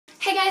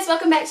Hey guys,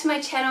 welcome back to my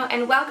channel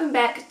and welcome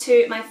back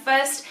to my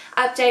first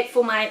update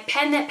for my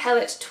Pan That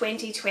Palette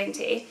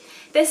 2020.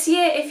 This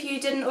year, if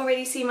you didn't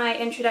already see my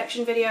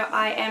introduction video,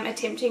 I am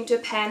attempting to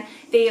pan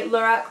the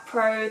Lorac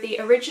Pro, the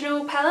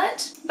original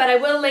palette, but I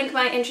will link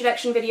my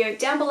introduction video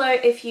down below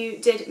if you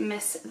did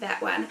miss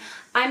that one.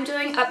 I'm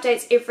doing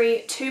updates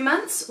every 2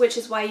 months, which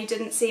is why you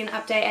didn't see an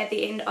update at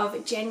the end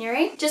of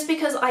January. Just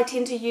because I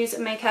tend to use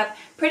makeup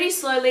pretty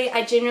slowly,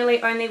 I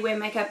generally only wear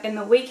makeup in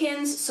the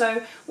weekends,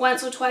 so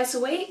once or twice a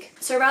week.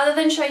 So rather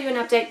than show you an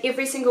update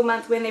every single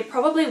month when there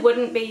probably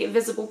wouldn't be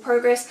visible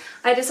progress,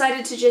 I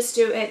decided to just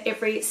do it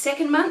every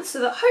second month so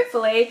that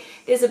hopefully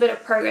there's a bit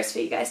of progress for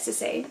you guys to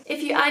see.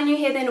 If you are new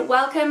here, then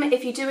welcome.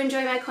 If you do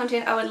enjoy my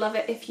content, I would love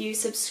it if you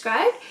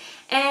subscribe.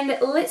 And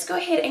let's go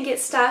ahead and get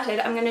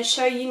started. I'm going to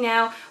show you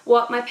now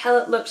what my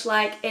palette looked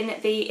like in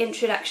the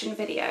introduction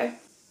video.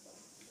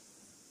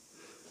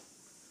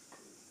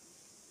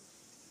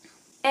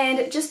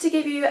 And just to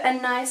give you a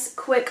nice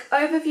quick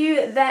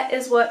overview, that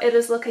is what it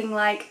is looking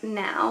like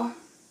now.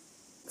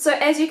 So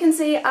as you can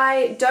see,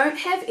 I don't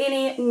have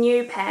any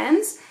new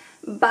pans,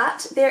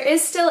 but there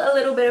is still a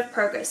little bit of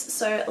progress.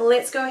 So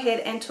let's go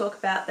ahead and talk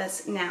about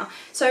this now.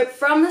 So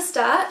from the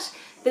start,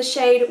 the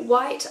shade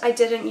White I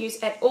didn't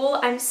use at all.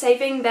 I'm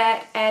saving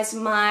that as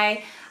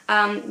my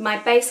my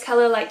base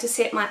color, like to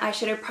set my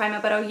eyeshadow primer,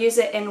 but I'll use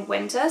it in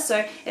winter,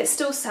 so it's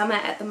still summer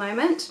at the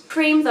moment.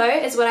 Cream though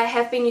is what I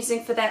have been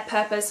using for that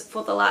purpose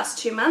for the last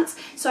 2 months,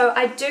 so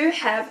I do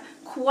have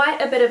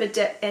quite a bit of a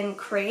dip in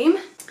cream.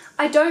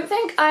 I don't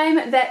think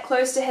I'm that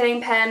close to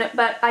hitting pan,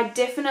 but I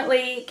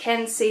definitely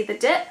can see the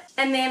dip.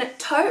 And then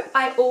Taupe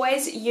I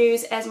always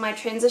use as my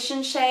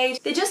transition shade.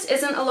 There just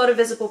isn't a lot of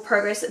visible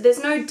progress.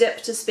 There's no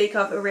dip to speak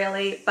of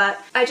really,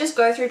 but I just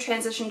go through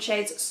transition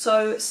shades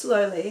so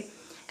slowly.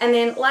 And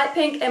then Light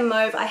Pink and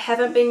Mauve I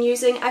haven't been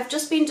using. I've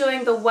just been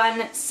doing the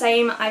one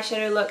same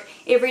eyeshadow look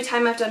every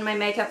time I've done my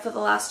makeup for the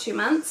last 2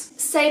 months.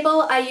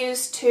 Sable I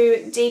use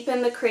to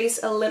deepen the crease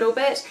a little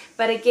bit,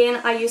 but again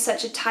I use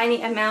such a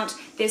tiny amount.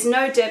 There's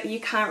no dip, you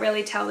can't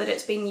really tell that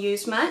it's been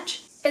used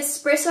much.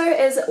 Espresso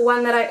is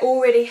one that I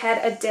already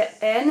had a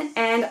dip in,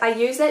 and I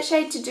use that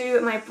shade to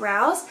do my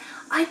brows.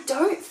 I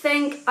don't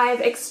think I've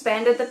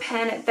expanded the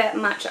pan that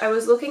much. I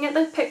was looking at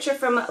the picture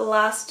from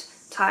last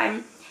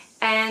time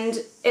and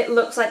it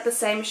looks like the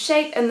same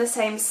shape and the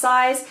same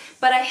size,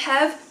 but I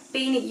have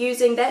been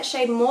using that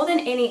shade more than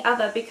any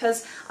other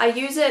because I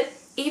use it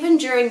even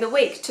during the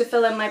week to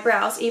fill in my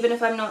brows, even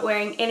if I'm not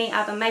wearing any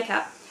other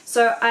makeup.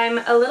 So I'm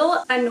a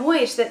little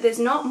annoyed that there's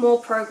not more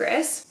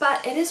progress,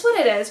 but it is what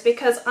it is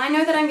because I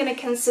know that I'm going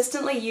to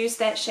consistently use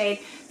that shade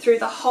through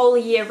the whole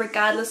year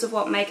regardless of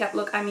what makeup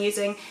look I'm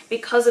using,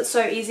 because it's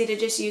so easy to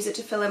just use it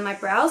to fill in my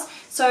brows.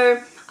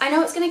 So I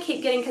know it's going to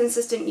keep getting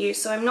consistent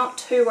use, so I'm not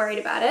too worried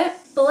about it.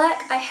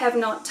 Black I have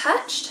not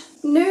touched.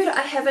 Nude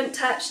I haven't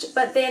touched,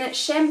 but then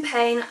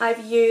Champagne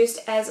I've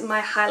used as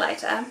my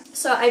highlighter.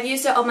 So I've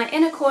used it on my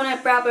inner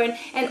corner, brow bone,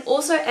 and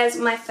also as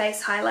my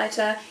face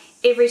highlighter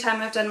every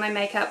time I've done my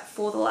makeup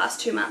for the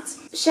last 2 months.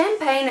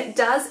 Champagne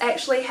does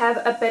actually have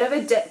a bit of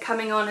a dip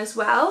coming on as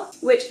well,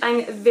 which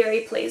I'm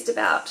very pleased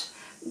about.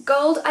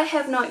 Gold I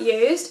have not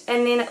used,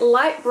 and then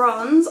light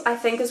bronze I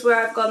think is where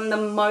I've gotten the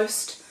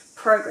most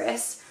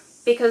progress,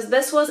 because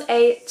this was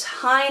a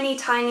tiny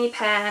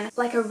pan,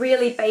 like a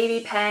really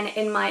baby pan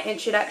in my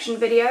introduction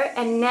video,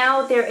 and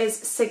now there is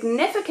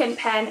significant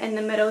pan in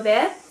the middle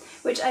there,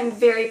 which I'm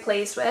very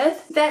pleased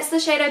with. That's the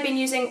shade I've been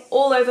using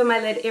all over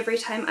my lid every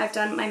time I've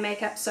done my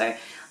makeup, so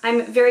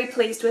I'm very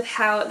pleased with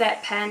how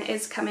that pan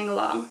is coming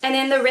along. And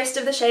then the rest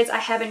of the shades I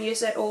haven't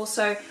used at all,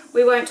 so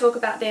we won't talk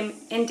about them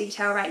in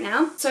detail right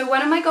now. So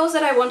one of my goals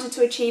that I wanted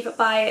to achieve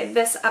by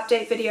this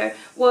update video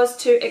was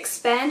to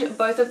expand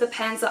both of the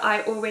pans that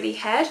I already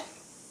had.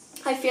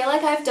 I feel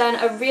like I've done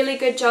a really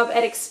good job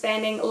at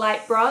expanding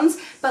light bronze,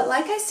 but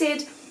like I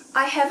said,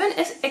 I haven't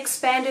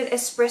expanded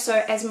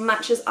Espresso as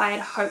much as I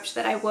had hoped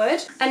that I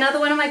would. Another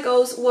one of my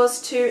goals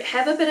was to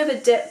have a bit of a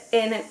dip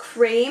in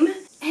cream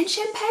and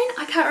Champagne.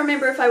 I can't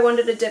remember if I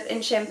wanted a dip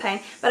in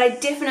Champagne, but I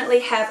definitely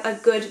have a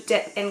good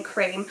dip in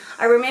cream.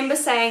 I remember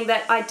saying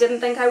that I didn't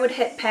think I would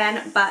hit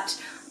pan,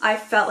 but I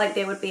felt like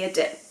there would be a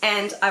dip,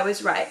 and I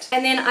was right.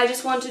 And then I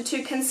just wanted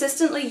to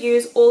consistently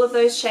use all of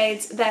those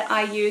shades that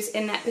I use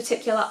in that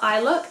particular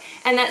eye look,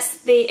 and that's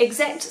the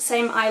exact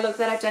same eye look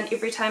that I've done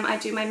every time I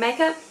do my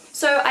makeup.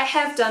 So I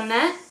have done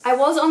that. I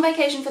was on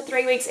vacation for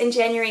 3 weeks in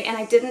January and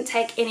I didn't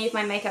take any of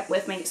my makeup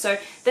with me, so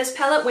this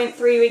palette went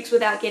 3 weeks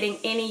without getting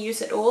any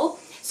use at all.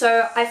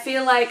 So I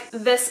feel like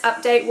this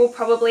update will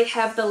probably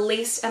have the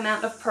least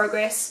amount of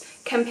progress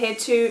compared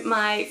to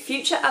my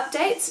future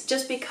updates,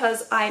 just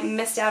because I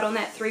missed out on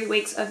that 3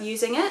 weeks of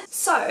using it.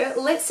 So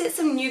let's set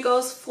some new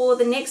goals for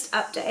the next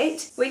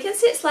update. We can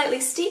set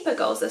slightly steeper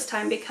goals this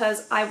time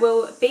because I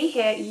will be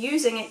here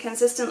using it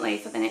consistently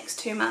for the next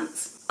 2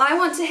 months. I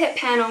want to hit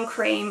pan on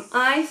cream.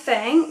 I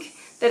think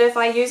that if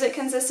I use it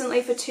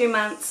consistently for 2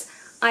 months,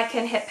 I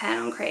can hit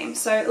pan on cream.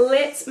 So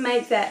let's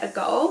make that a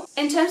goal.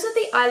 In terms of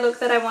the eye look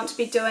that I want to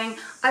be doing,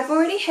 I've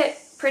already hit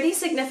pretty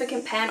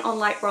significant pan on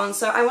light bronze,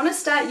 so I want to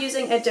start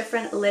using a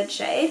different lid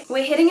shade.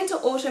 We're heading into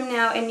autumn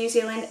now in New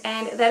Zealand,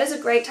 and that is a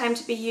great time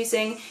to be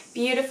using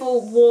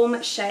beautiful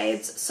warm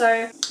shades.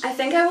 So I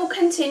think I will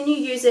continue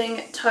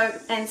using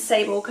taupe and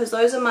sable because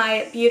those are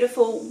my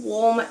beautiful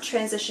warm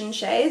transition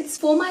shades.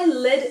 For my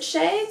lid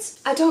shades,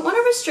 I don't want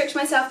to restrict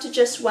myself to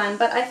just one,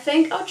 but I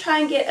think I'll try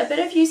and get a bit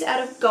of use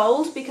out of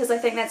gold because I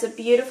think that's a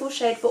beautiful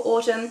shade for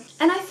autumn,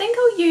 and I think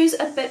I'll use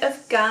a bit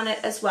of garnet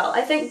as well.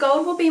 I think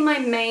gold will be my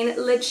main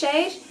lid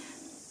shade,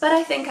 but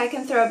I think I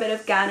can throw a bit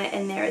of garnet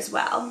in there as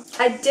well.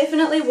 I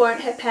definitely won't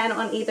hit pan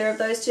on either of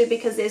those two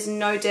because there's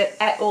no dip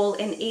at all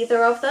in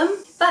either of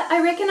them, but I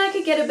reckon I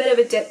could get a bit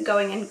of a dip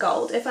going in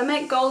gold. If I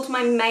make gold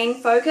my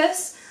main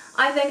focus,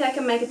 I think I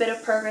can make a bit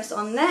of progress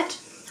on that.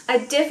 I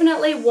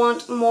definitely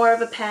want more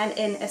of a pan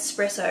in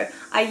espresso.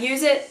 I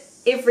use it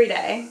every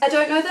day. I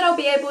don't know that I'll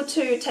be able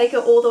to take it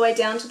all the way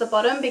down to the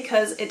bottom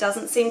because it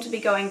doesn't seem to be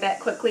going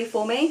that quickly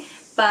for me,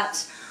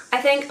 but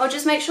I think I'll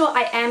just make sure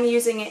I am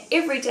using it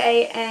every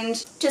day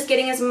and just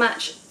getting as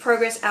much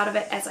progress out of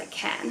it as I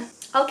can.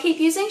 I'll keep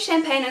using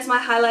champagne as my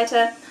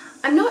highlighter.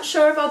 I'm not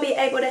sure if I'll be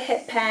able to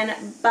hit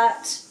pan,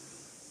 but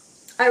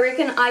I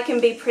reckon I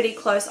can be pretty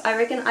close. I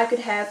reckon I could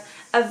have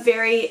a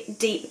very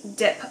deep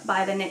dip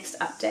by the next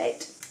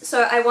update.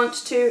 So I want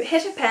to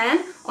hit a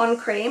pan on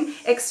cream,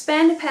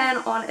 expand a pan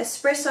on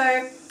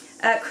espresso,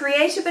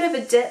 create a bit of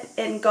a dip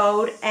in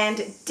gold,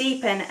 and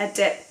deepen a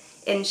dip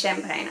in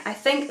champagne. I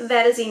think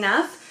that is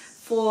enough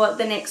for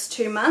the next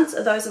 2 months.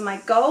 Those are my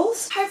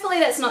goals. Hopefully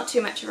that's not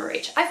too much of a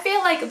reach. I feel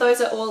like those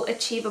are all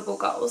achievable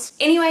goals.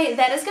 Anyway,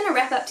 that is going to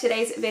wrap up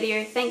today's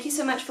video. Thank you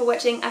so much for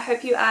watching. I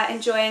hope you are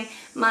enjoying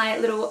my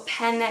little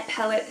pan that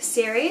palette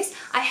series.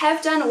 I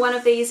have done one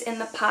of these in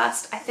the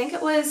past. I think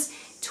it was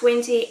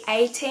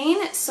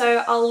 2018,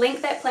 so I'll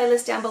link that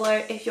playlist down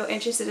below if you're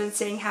interested in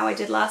seeing how I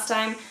did last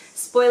time.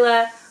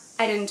 Spoiler,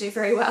 I didn't do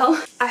very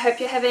well. I hope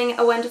you're having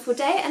a wonderful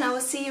day, and I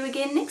will see you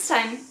again next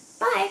time.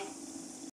 Bye!